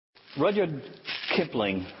Rudyard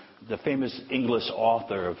Kipling, the famous English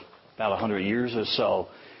author of about 100 years or so,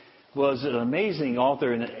 was an amazing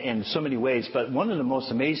author in so many ways, but one of the most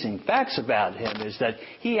amazing facts about him is that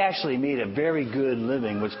he actually made a very good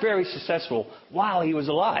living, was very successful while he was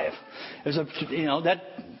alive.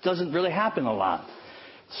 That doesn't really happen a lot.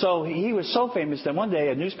 So he was so famous that one day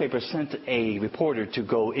a newspaper sent a reporter to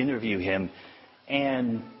go interview him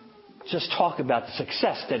and just talk about the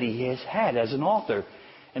success that he has had as an author.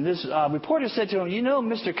 And this reporter said to him,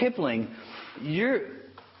 Mr. Kipling,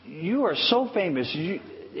 you are so famous,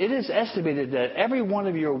 it is estimated that every one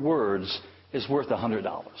of your words is worth $100.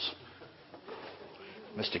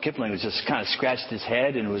 Mr. Kipling was just kind of scratched his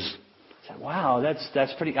head and said, wow,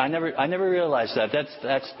 that's pretty, I never realized that.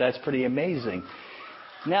 That's pretty amazing.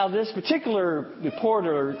 Now, this particular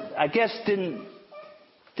reporter, I guess, didn't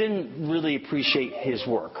really appreciate his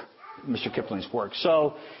work, Mr. Kipling's work.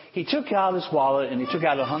 So he took out his wallet and he took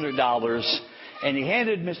out $100 and he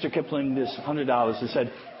handed Mr. Kipling this $100 and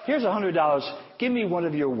said, here's $100. Give me one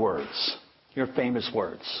of your words, your famous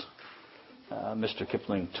words. Mr.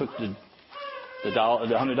 Kipling took the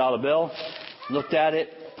 $100 bill, looked at it,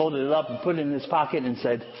 folded it up and put it in his pocket and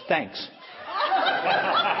said, thanks.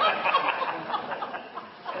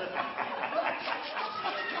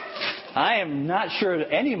 I am not sure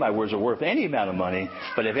that any of my words are worth any amount of money,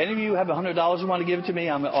 but if any of you have $100 and want to give it to me,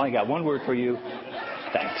 I only got one word for you.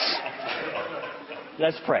 Thanks.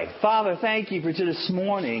 Let's pray. Father, thank you for this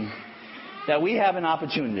morning that we have an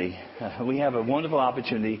opportunity. We have a wonderful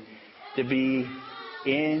opportunity to be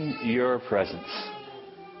in your presence.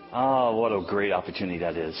 Oh, what a great opportunity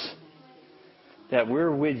that is. That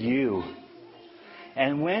we're with you.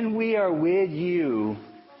 And when we are with you,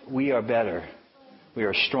 we are better. We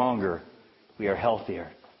are stronger. We are healthier.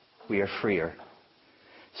 We are freer.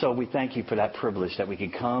 So we thank you for that privilege that we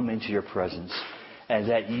can come into your presence and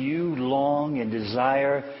that you long and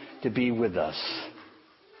desire to be with us.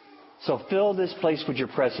 So fill this place with your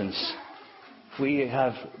presence. We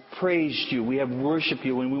have praised you. We have worshiped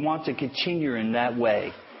you, and we want to continue in that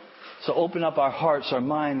way. So open up our hearts, our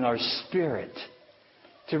mind, and our spirit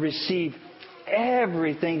to receive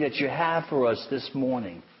everything that you have for us this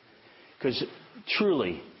morning. Because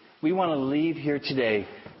truly, we want to leave here today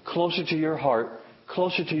closer to your heart,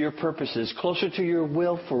 closer to your purposes, closer to your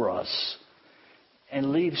will for us,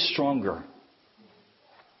 and leave stronger,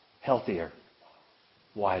 healthier,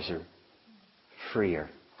 wiser, freer,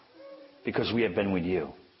 because we have been with you.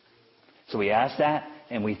 So we ask that,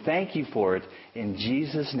 and we thank you for it. In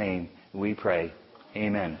Jesus' name we pray.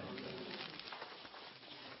 Amen.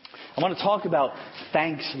 I want to talk about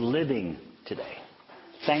thanks living today.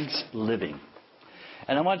 Thanks living.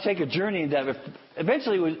 And I want to take a journey that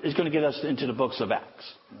eventually is going to get us into the books of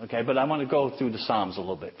Acts. Okay, but I want to go through the Psalms a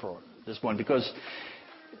little bit for this one, because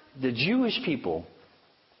the Jewish people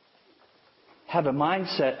have a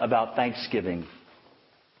mindset about Thanksgiving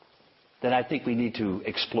that I think we need to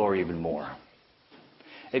explore even more.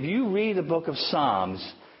 If you read the book of Psalms,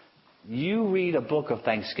 you read a book of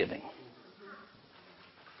thanksgiving.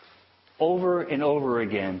 Over and over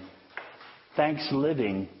again,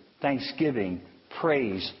 thanksgiving,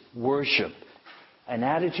 praise, worship, an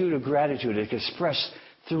attitude of gratitude is expressed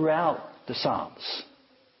throughout the Psalms.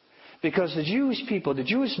 Because the Jewish people, the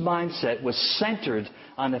Jewish mindset was centered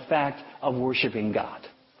on the fact of worshiping God.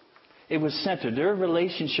 It was centered. Their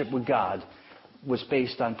relationship with God was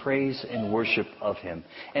based on praise and worship of Him.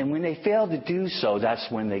 And when they failed to do so, that's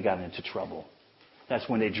when they got into trouble. That's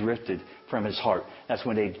when they drifted from His heart. That's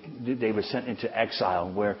when they were sent into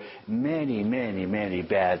exile, where many, many, many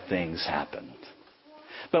bad things happened.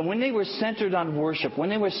 But when they were centered on worship, when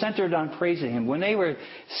they were centered on praising Him, when they were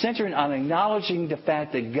centered on acknowledging the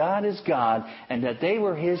fact that God is God and that they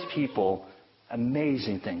were His people,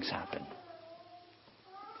 amazing things happened.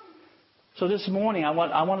 So this morning, I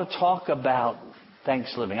want to talk about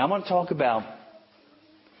thanksgiving. I want to talk about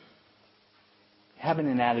having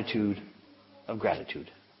an attitude of gratitude.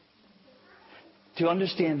 To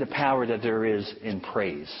understand the power that there is in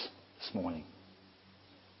praise this morning.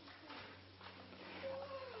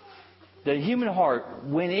 The human heart,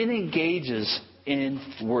 when it engages in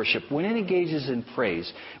worship, when it engages in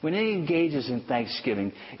praise, when it engages in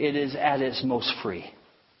thanksgiving, it is at its most free.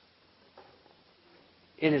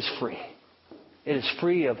 It is free. It is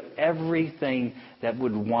free of everything that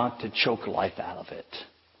would want to choke life out of it.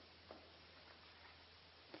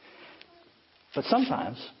 But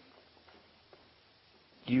sometimes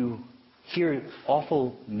you hear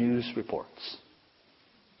awful news reports,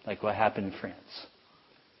 like what happened in France.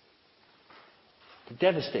 It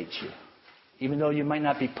devastates you, even though you might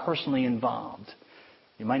not be personally involved.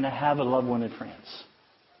 You might not have a loved one in France.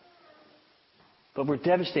 But we're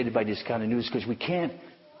devastated by this kind of news because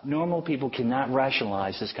normal people cannot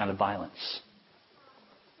rationalize this kind of violence.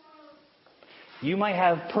 You might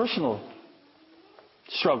have personal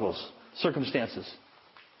struggles, circumstances,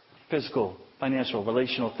 physical, financial,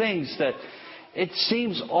 relational things that it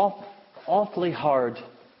seems awfully hard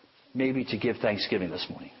maybe to give thanksgiving this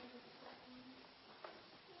morning.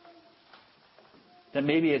 That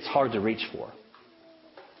maybe it's hard to reach for.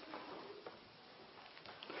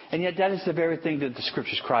 And yet that is the very thing that the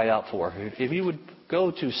Scriptures cry out for. If you would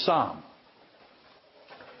go to Psalm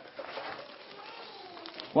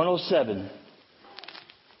 107.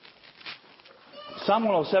 Psalm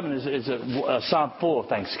 107 is a psalm full of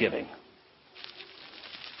thanksgiving.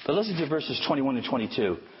 But listen to verses 21 and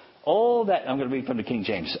 22. I'm going to read from the King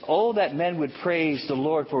James. Oh, that men would praise the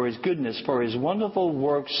Lord for His goodness, for His wonderful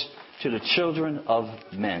works to the children of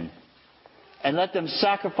men. And let them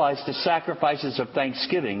sacrifice the sacrifices of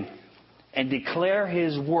thanksgiving and declare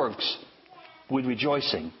His works with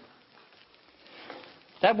rejoicing.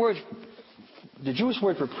 That word, the Jewish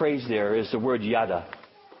word for praise there is the word yada.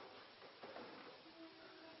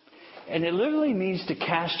 And it literally means to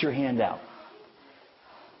cast your hand out.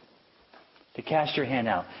 To cast your hand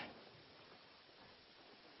out.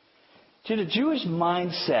 To the Jewish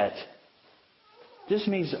mindset, this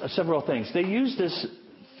means several things. They use this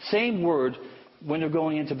same word when they're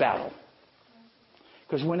going into battle.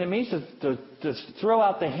 Because when it means to throw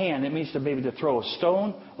out the hand, it means to maybe to throw a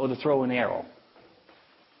stone or to throw an arrow.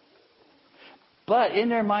 But in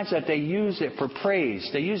their mindset, they use it for praise.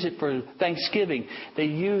 They use it for thanksgiving. They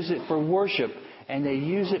use it for worship. And they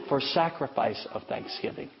use it for sacrifice of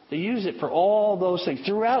thanksgiving. They use it for all those things.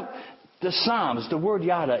 Throughout the Psalms, the word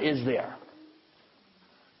yada is there.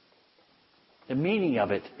 The meaning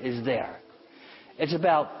of it is there. It's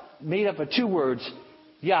made up of two words.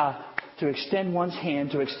 Yah, to extend one's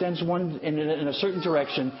hand, to extend one in a certain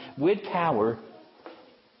direction with power.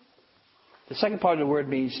 The second part of the word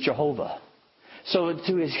means Jehovah. So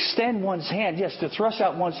to extend one's hand, yes, to thrust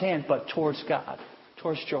out one's hand, but towards God,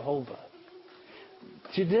 towards Jehovah.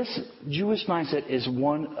 See, this Jewish mindset is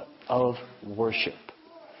one of worship,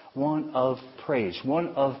 one of praise, one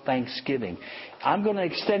of thanksgiving. I'm going to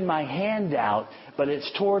extend my hand out, but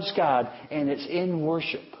it's towards God and it's in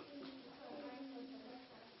worship.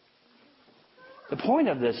 The point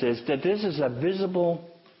of this is that this is a visible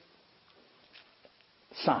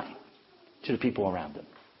sign to the people around them.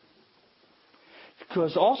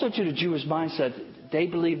 Because also to the Jewish mindset, they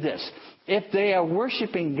believe this. If they are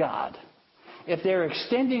worshiping God, if they're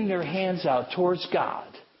extending their hands out towards God,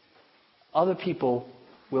 other people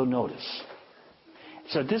will notice.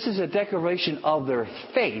 So this is a declaration of their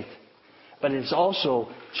faith, but it's also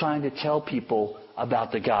trying to tell people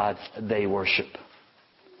about the God they worship.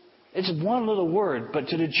 It's one little word, but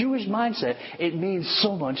to the Jewish mindset, it means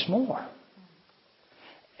so much more.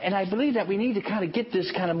 And I believe that we need to kind of get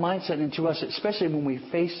this kind of mindset into us, especially when we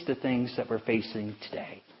face the things that we're facing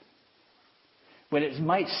today. When it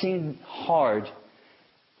might seem hard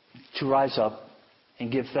to rise up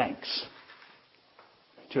and give thanks,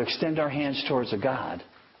 to extend our hands towards a God,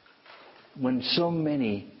 when so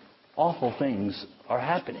many awful things are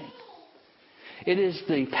happening. It is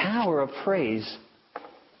the power of praise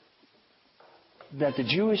that the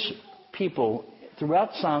Jewish people, throughout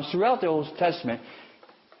Psalms, throughout the Old Testament,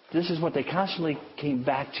 this is what they constantly came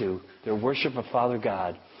back to, their worship of Father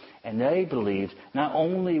God. And they believed not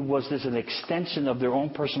only was this an extension of their own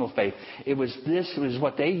personal faith, this was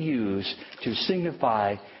what they used to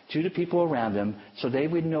signify to the people around them so they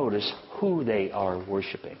would notice who they are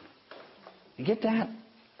worshiping. You get that?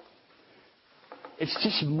 It's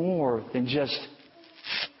just more than just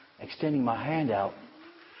extending my hand out.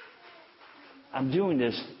 I'm doing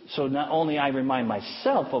this so not only I remind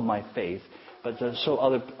myself of my faith, but so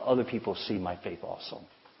other people see my faith also.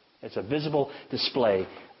 It's a visible display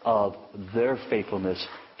of their faithfulness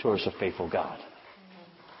towards a faithful God.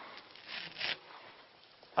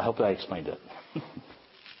 I hope I explained it.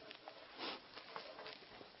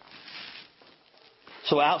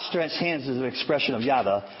 So outstretched hands is an expression of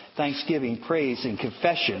yada, thanksgiving, praise, and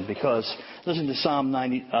confession. Because listen to Psalm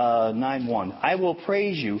 9:1. I will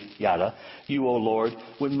praise you, yada, you, O Lord,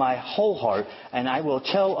 with my whole heart, and I will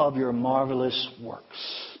tell of your marvelous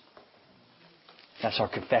works. That's our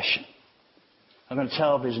confession. I'm going to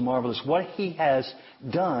tell of His marvelous, what He has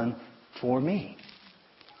done for me.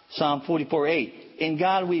 Psalm 44:8. In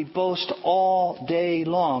God we boast all day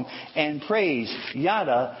long and praise,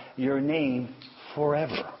 yada, your name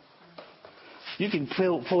forever. You can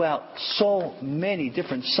pull out so many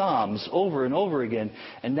different psalms over and over again,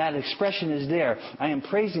 and that expression is there. I am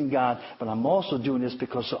praising God, but I'm also doing this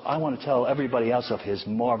because I want to tell everybody else of His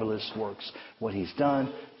marvelous works, what He's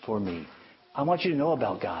done for me. I want you to know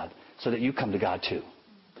about God so that you come to God too.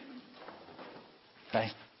 Okay?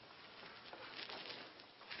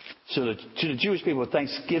 So to the Jewish people,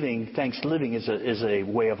 thanksgiving is a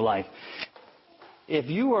way of life. If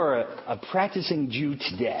you are a practicing Jew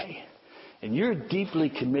today, and you're deeply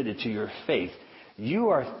committed to your faith, you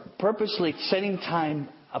are purposely setting time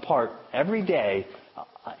apart every day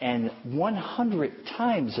and 100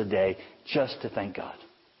 times a day just to thank God.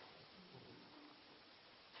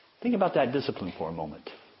 Think about that discipline for a moment.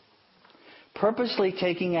 Purposely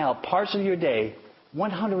taking out parts of your day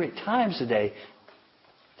 100 times a day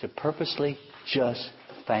to purposely just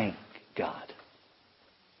thank God.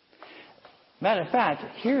 Matter of fact,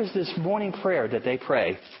 here's this morning prayer that they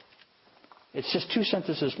pray. It's just 2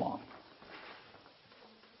 sentences long.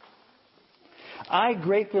 I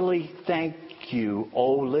gratefully thank you,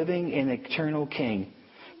 O living and eternal King,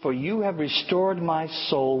 for you have restored my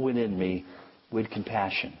soul within me with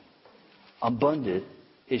compassion. Abundant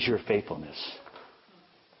is your faithfulness.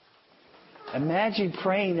 Imagine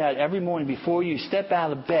praying that every morning before you step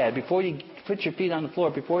out of bed, before you put your feet on the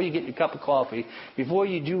floor, before you get your cup of coffee, before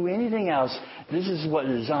you do anything else. This is what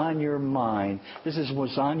is on your mind. This is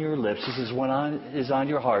what's on your lips. This is what is on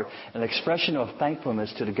your heart. An expression of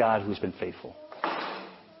thankfulness to the God who's been faithful.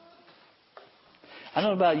 I don't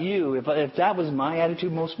know about you. If that was my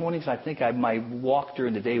attitude most mornings, I think my walk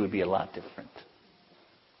during the day would be a lot different.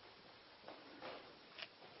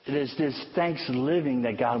 It is this thanks living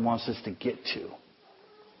that God wants us to get to.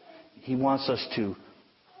 He wants us to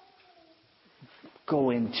go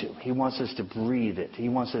into. He wants us to breathe it. He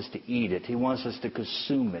wants us to eat it. He wants us to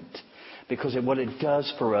consume it. Because what it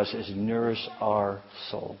does for us is nourish our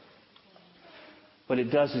soul. What it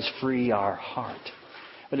does is free our heart.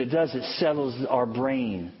 What it does is settles our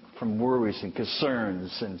brain from worries and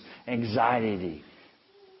concerns and anxiety.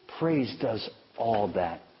 Praise does all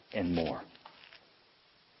that and more.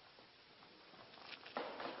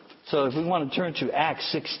 So if we want to turn to Acts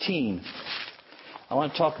 16, I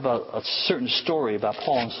want to talk about a certain story about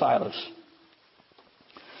Paul and Silas.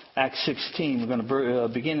 Acts 16, we're going to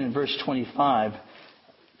begin in verse 25.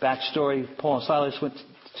 Backstory, Paul and Silas went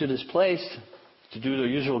to this place to do their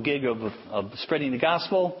usual gig of spreading the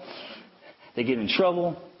gospel. They get in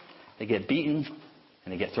trouble, they get beaten,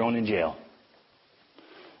 and they get thrown in jail.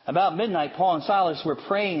 About midnight, Paul and Silas were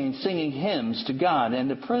praying and singing hymns to God, and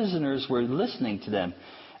the prisoners were listening to them.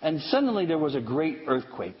 And suddenly there was a great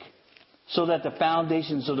earthquake, so that the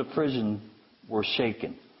foundations of the prison were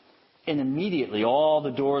shaken. And immediately all the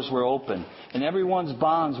doors were open, and everyone's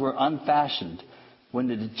bonds were unfastened. When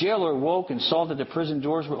the jailer woke and saw that the prison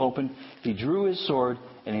doors were open, he drew his sword,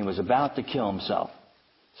 and he was about to kill himself,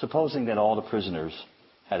 supposing that all the prisoners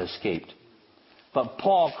had escaped. But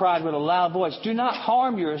Paul cried with a loud voice, "Do not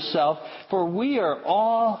harm yourself, for we are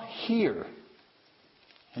all here."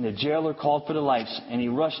 And the jailer called for the lights, and he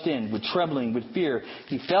rushed in with trembling, with fear.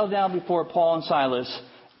 He fell down before Paul and Silas,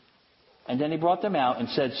 and then he brought them out and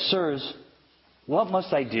said, "Sirs, what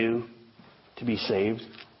must I do to be saved?"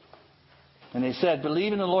 And they said,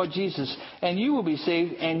 "Believe in the Lord Jesus, and you will be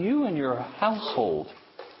saved, and you and your household."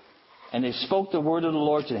 And they spoke the word of the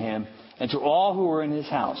Lord to him and to all who were in his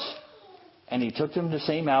house. And he took them the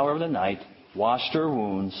same hour of the night, washed their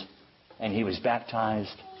wounds, and he was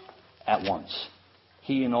baptized at once,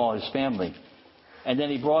 he and all his family. And then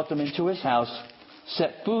he brought them into his house,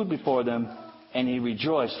 set food before them, and he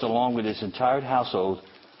rejoiced along with his entire household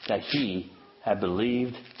that he had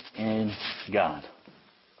believed in God.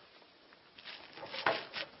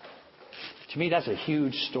 To me, that's a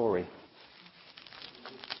huge story.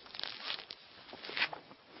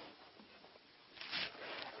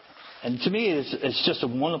 And to me, it's just a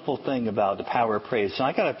wonderful thing about the power of praise. So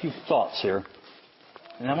I got a few thoughts here.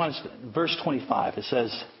 And I want to, verse 25, it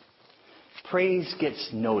says, praise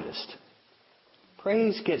gets noticed.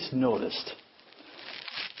 Praise gets noticed.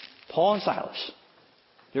 Paul and Silas,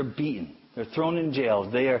 they're beaten. They're thrown in jail.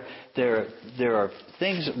 There are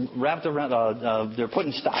things wrapped around, they're put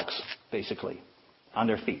in stocks, basically, on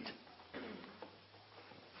their feet.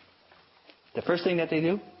 The first thing that they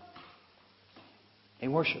do, they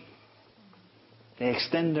worship. They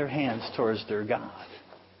extend their hands towards their God.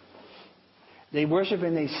 They worship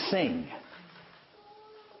and they sing.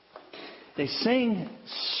 They sing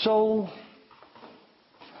so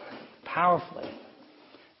powerfully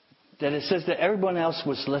that it says that everyone else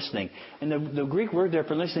was listening. And the Greek word there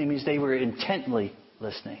for listening means they were intently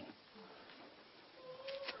listening.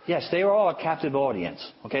 Yes, they were all a captive audience.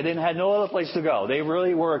 Okay, they had no other place to go. They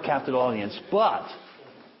really were a captive audience, but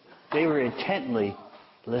they were intently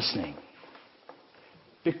listening.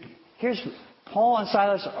 Here's Paul and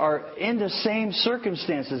Silas are in the same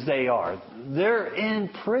circumstances they are. They're in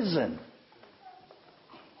prison.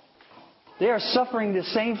 They are suffering the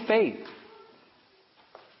same fate.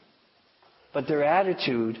 But their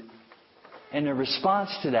attitude and their response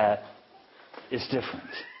to that is different.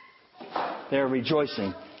 They're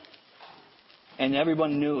rejoicing. And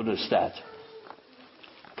everyone noticed that.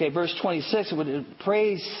 Okay, verse 26,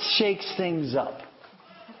 praise shakes things up.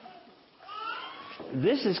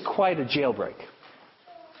 This is quite a jailbreak.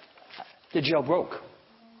 The jail broke.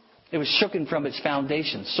 It was shooken from its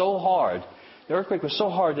foundation so hard. The earthquake was so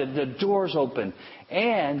hard that the doors opened.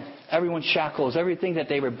 And everyone's shackles, everything that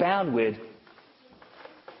they were bound with,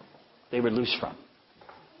 they were loose from.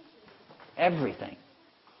 Everything.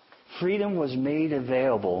 Freedom was made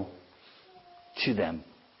available to them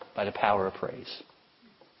by the power of praise.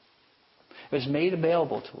 It was made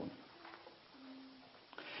available to them.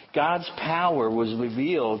 God's power was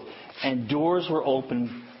revealed and doors were opened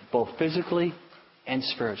both physically and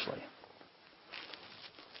spiritually.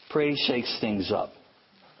 Praise shakes things up.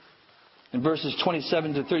 In verses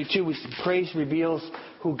 27 to 32, we see praise reveals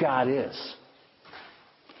who God is.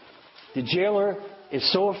 The jailer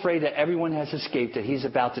is so afraid that everyone has escaped that he's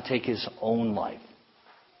about to take his own life.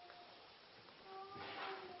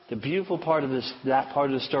 The beautiful part of that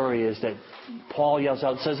part of the story is that Paul yells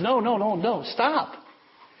out and says, No, stop.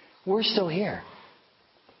 We're still here.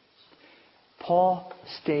 Paul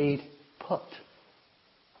stayed put.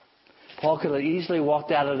 Paul could have easily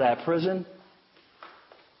walked out of that prison.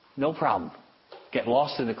 No problem. Get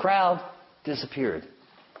lost in the crowd. Disappeared.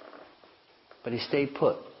 But he stayed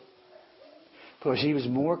put. Because he was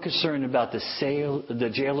more concerned about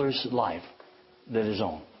the jailer's life than his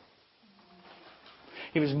own.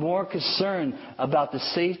 He was more concerned about the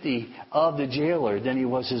safety of the jailer than he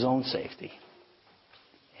was his own safety.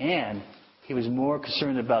 And he was more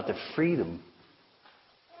concerned about the freedom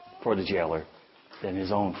for the jailer than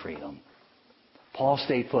his own freedom. Paul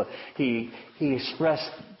stayed put. He expressed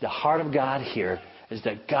the heart of God here is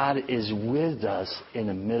that God is with us in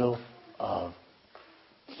the middle of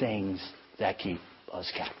things that keep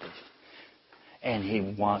us captive. And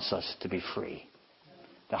He wants us to be free.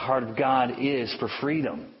 The heart of God is for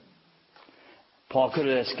freedom. Paul could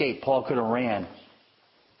have escaped. Paul could have ran.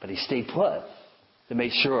 But he stayed put to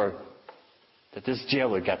make sure that this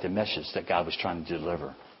jailer got the message that God was trying to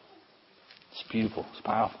deliver. It's beautiful. It's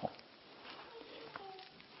powerful.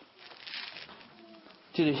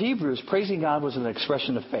 To the Hebrews, praising God was an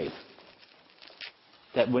expression of faith.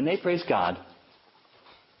 That when they praised God,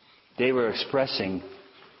 they were expressing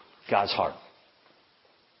God's heart.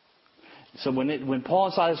 So when Paul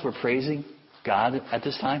and Silas were praising God at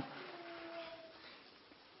this time,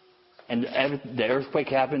 and the earthquake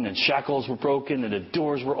happened, and shackles were broken, and the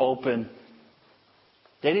doors were open,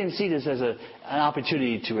 they didn't see this as an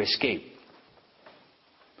opportunity to escape.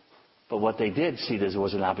 But what they did see this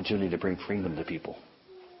was an opportunity to bring freedom to people.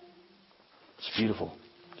 It's beautiful.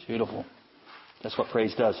 It's beautiful. That's what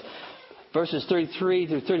praise does. Verses 33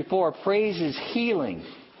 through 34, praise is healing.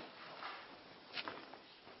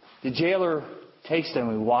 The jailer takes them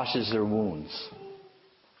and washes their wounds.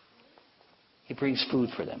 He brings food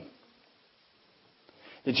for them.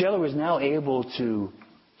 The jailer was now able to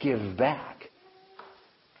give back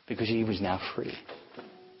because he was now free.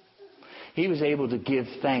 He was able to give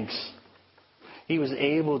thanks. He was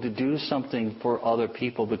able to do something for other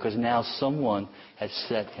people because now someone had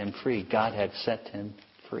set him free. God had set him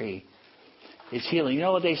free. It's healing. You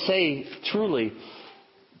know what they say, truly,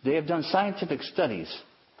 they have done scientific studies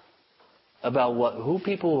about who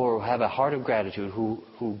people who have a heart of gratitude,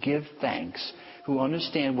 who give thanks, who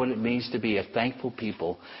understand what it means to be a thankful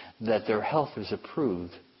people, that their health is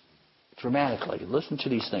improved dramatically. Listen to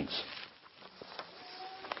these things.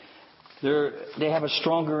 They have a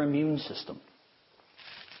stronger immune system.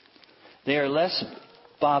 They are less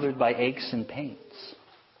bothered by aches and pains.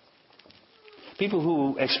 People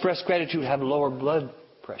who express gratitude have lower blood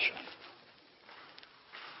pressure.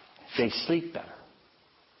 They sleep better.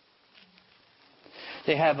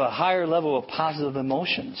 They have a higher level of positive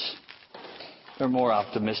emotions. They're more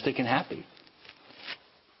optimistic and happy.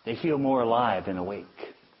 They feel more alive and awake.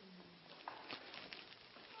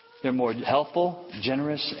 They're more helpful,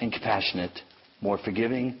 generous, and compassionate, more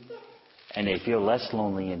forgiving, and they feel less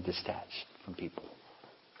lonely and detached from people.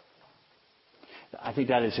 I think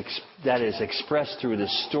that is expressed through the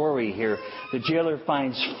story here. The jailer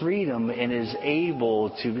finds freedom and is able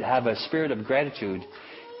to have a spirit of gratitude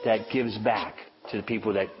that gives back to the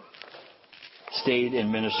people that stayed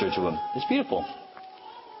and ministered to him. It's beautiful.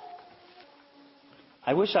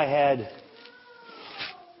 I wish I had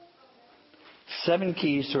 7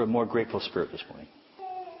 keys to a more grateful spirit this morning.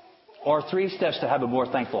 Or 3 steps to have a more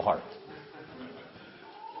thankful heart.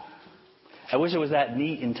 I wish it was that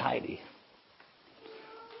neat and tidy.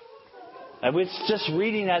 I was just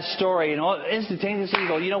reading that story and instantaneously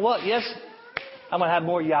go, you know what? Yes, I'm going to have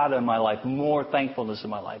more yada in my life, more thankfulness in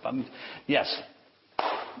my life. Yes,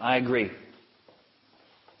 I agree.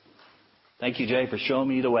 Thank you, Jay, for showing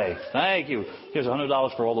me the way. Thank you. Here's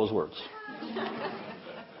 $100 for all those words.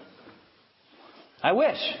 I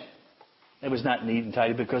wish it was not neat and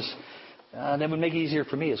tidy because that would make it easier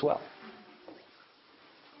for me as well.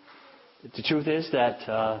 The truth is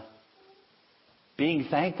that being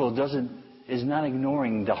thankful is not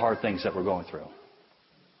ignoring the hard things that we're going through.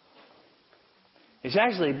 It's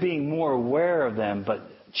actually being more aware of them, but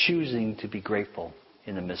choosing to be grateful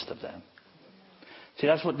in the midst of them. See,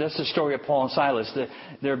 that's the story of Paul and Silas.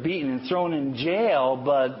 They're beaten and thrown in jail,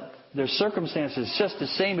 but their circumstances just the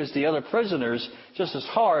same as the other prisoners, just as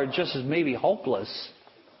hard, just as maybe hopeless.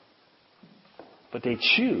 But they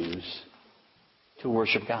choose to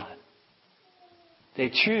worship God. They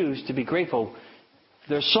choose to be grateful.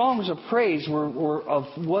 Their songs of praise were of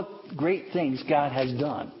what great things God has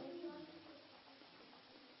done.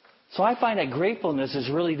 So I find that gratefulness is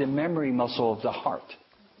really the memory muscle of the heart.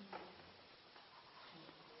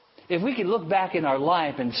 If we could look back in our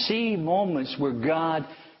life and see moments where God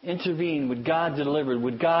intervened, when God delivered,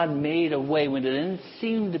 when God made a way, when there didn't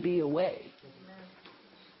seem to be a way.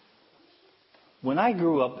 When I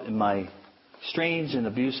grew up in my strange and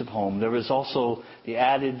abusive home, there was also the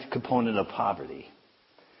added component of poverty.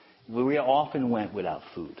 We often went without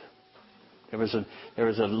food. There was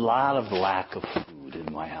a lot of lack of food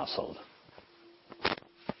in my household.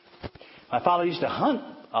 My father used to hunt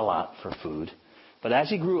a lot for food, but as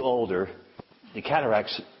he grew older, the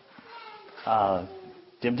cataracts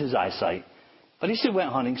dimmed his eyesight. But he still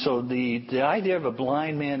went hunting, so the idea of a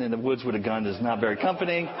blind man in the woods with a gun is not very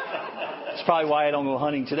comforting. It's probably why I don't go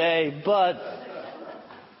hunting today, but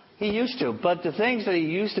he used to. But the things that he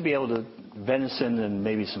used to be able to, venison and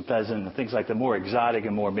maybe some pheasant and things like the more exotic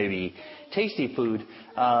and more maybe tasty food,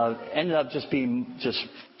 ended up just being just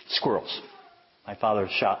squirrels. My father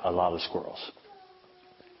shot a lot of squirrels.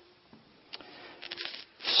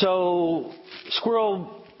 So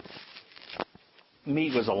squirrel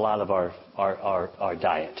meat was a lot of our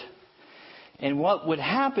diet. And what would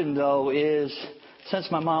happen, though, is since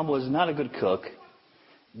my mom was not a good cook,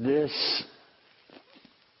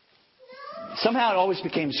 somehow it always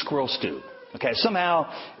became squirrel stew. Okay,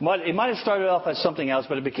 somehow it might have started off as something else,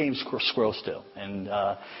 but it became squirrel stew. And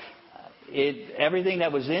everything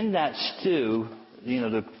that was in that stew,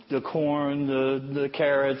 the corn, the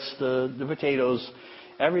carrots, the potatoes,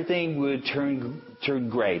 everything would turn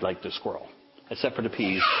gray like the squirrel, except for the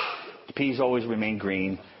peas. The peas always remained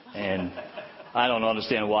green, and I don't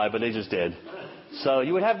understand why, but they just did. So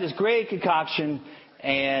you would have this gray concoction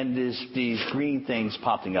and these green things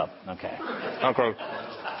popping up. Okay.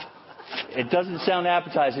 It doesn't sound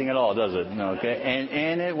appetizing at all, does it? No, okay.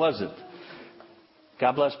 And it wasn't.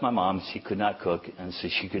 God bless my mom. She could not cook, and so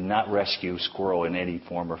she could not rescue squirrel in any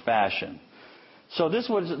form or fashion. So this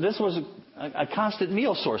was a constant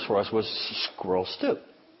meal source for us, was squirrel stew.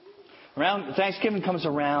 Around Thanksgiving comes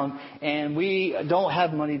around, and we don't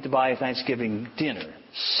have money to buy a Thanksgiving dinner.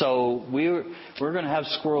 So we're going to have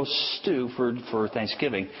squirrel stew for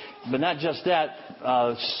Thanksgiving. But not just that,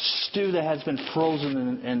 stew that has been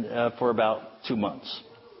frozen for about 2 months.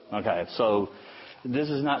 Okay, so this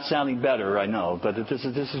is not sounding better, I know, but this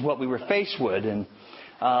is what we were faced with. And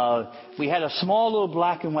we had a small little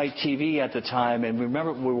black and white TV at the time, and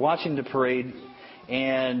remember we were watching the parade.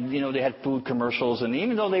 And, they had food commercials. And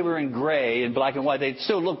even though they were in gray and black and white, they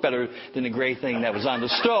still looked better than the gray thing that was on the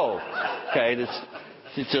stove. Okay,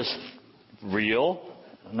 it's just real,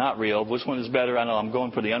 not real. Which one is better? I know I'm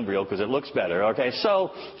going for the unreal because it looks better. Okay,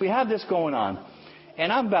 so we have this going on.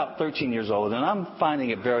 And I'm about 13 years old, and I'm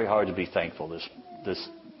finding it very hard to be thankful this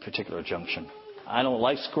particular junction. I don't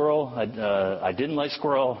like squirrel. I didn't like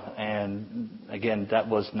squirrel. And, again, that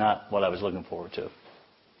was not what I was looking forward to.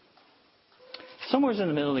 Somewhere in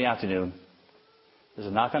the middle of the afternoon, there's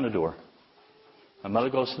a knock on the door. My mother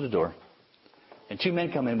goes to the door, and 2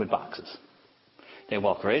 men come in with boxes. They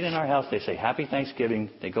walk right in our house. They say, Happy Thanksgiving.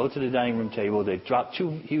 They go to the dining room table. They drop 2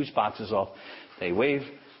 huge boxes off. They wave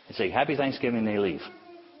and say, Happy Thanksgiving, and they leave.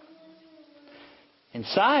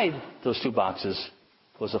 Inside those 2 boxes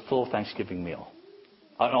was a full Thanksgiving meal,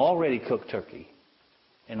 an already cooked turkey,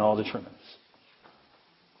 and all the trimmings.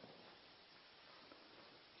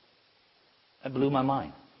 It blew my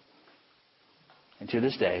mind. And to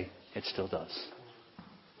this day, it still does.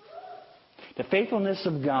 The faithfulness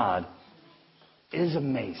of God is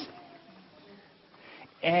amazing.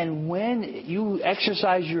 And when you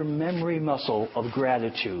exercise your memory muscle of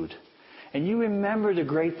gratitude, and you remember the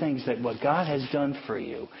great things that what God has done for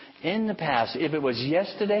you in the past, if it was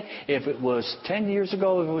yesterday, if it was 10 years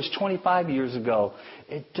ago, if it was 25 years ago,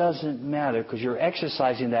 it doesn't matter because you're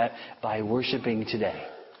exercising that by worshiping today.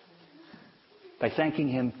 By thanking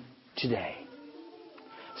Him today.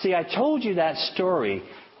 See, I told you that story,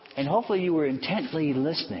 and hopefully you were intently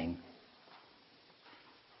listening,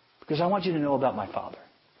 because I want you to know about my father.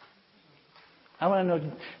 I want to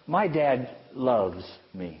know, my dad loves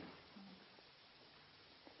me.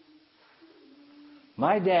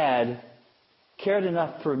 My dad cared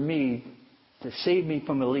enough for me to save me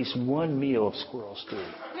from at least one meal of squirrel stew.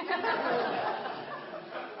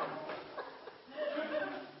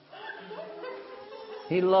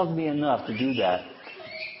 He loved me enough to do that.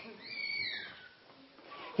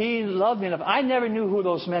 He loved me enough. I never knew who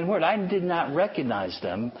those men were. I did not recognize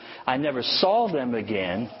them. I never saw them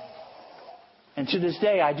again. And to this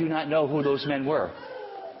day, I do not know who those men were.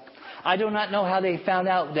 I do not know how they found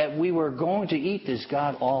out that we were going to eat this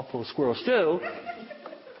god-awful squirrel stew.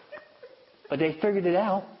 But they figured it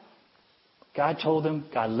out. God told them.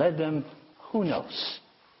 God led them. Who knows?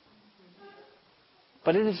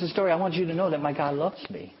 But it is a story I want you to know that my God loves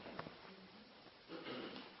me.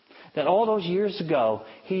 That all those years ago,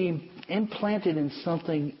 He implanted in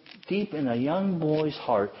something deep in a young boy's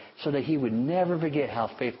heart so that he would never forget how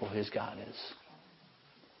faithful his God is.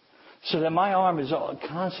 So that my arm is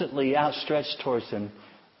constantly outstretched towards Him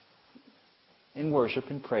in worship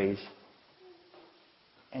and praise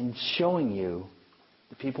and showing you,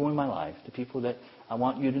 the people in my life, the people that I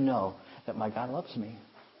want you to know, that my God loves me.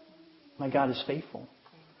 My God is faithful.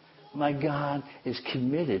 My God is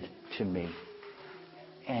committed to me.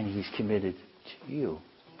 And He's committed to you.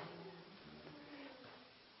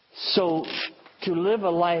 So, to live a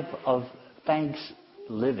life of thanks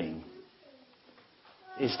living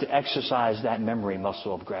is to exercise that memory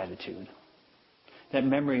muscle of gratitude. That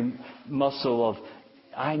memory muscle of,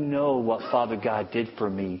 I know what Father God did for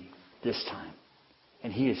me this time.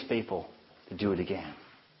 And He is faithful to do it again.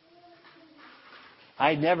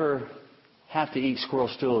 I never have to eat squirrel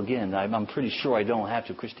stew again. I'm pretty sure I don't have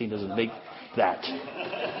to. Christine doesn't make that.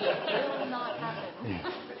 It will not happen.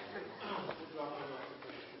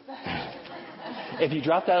 If you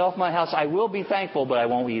drop that off my house, I will be thankful, but I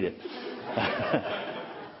won't eat it.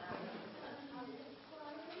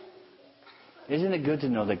 Isn't it good to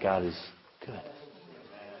know that God is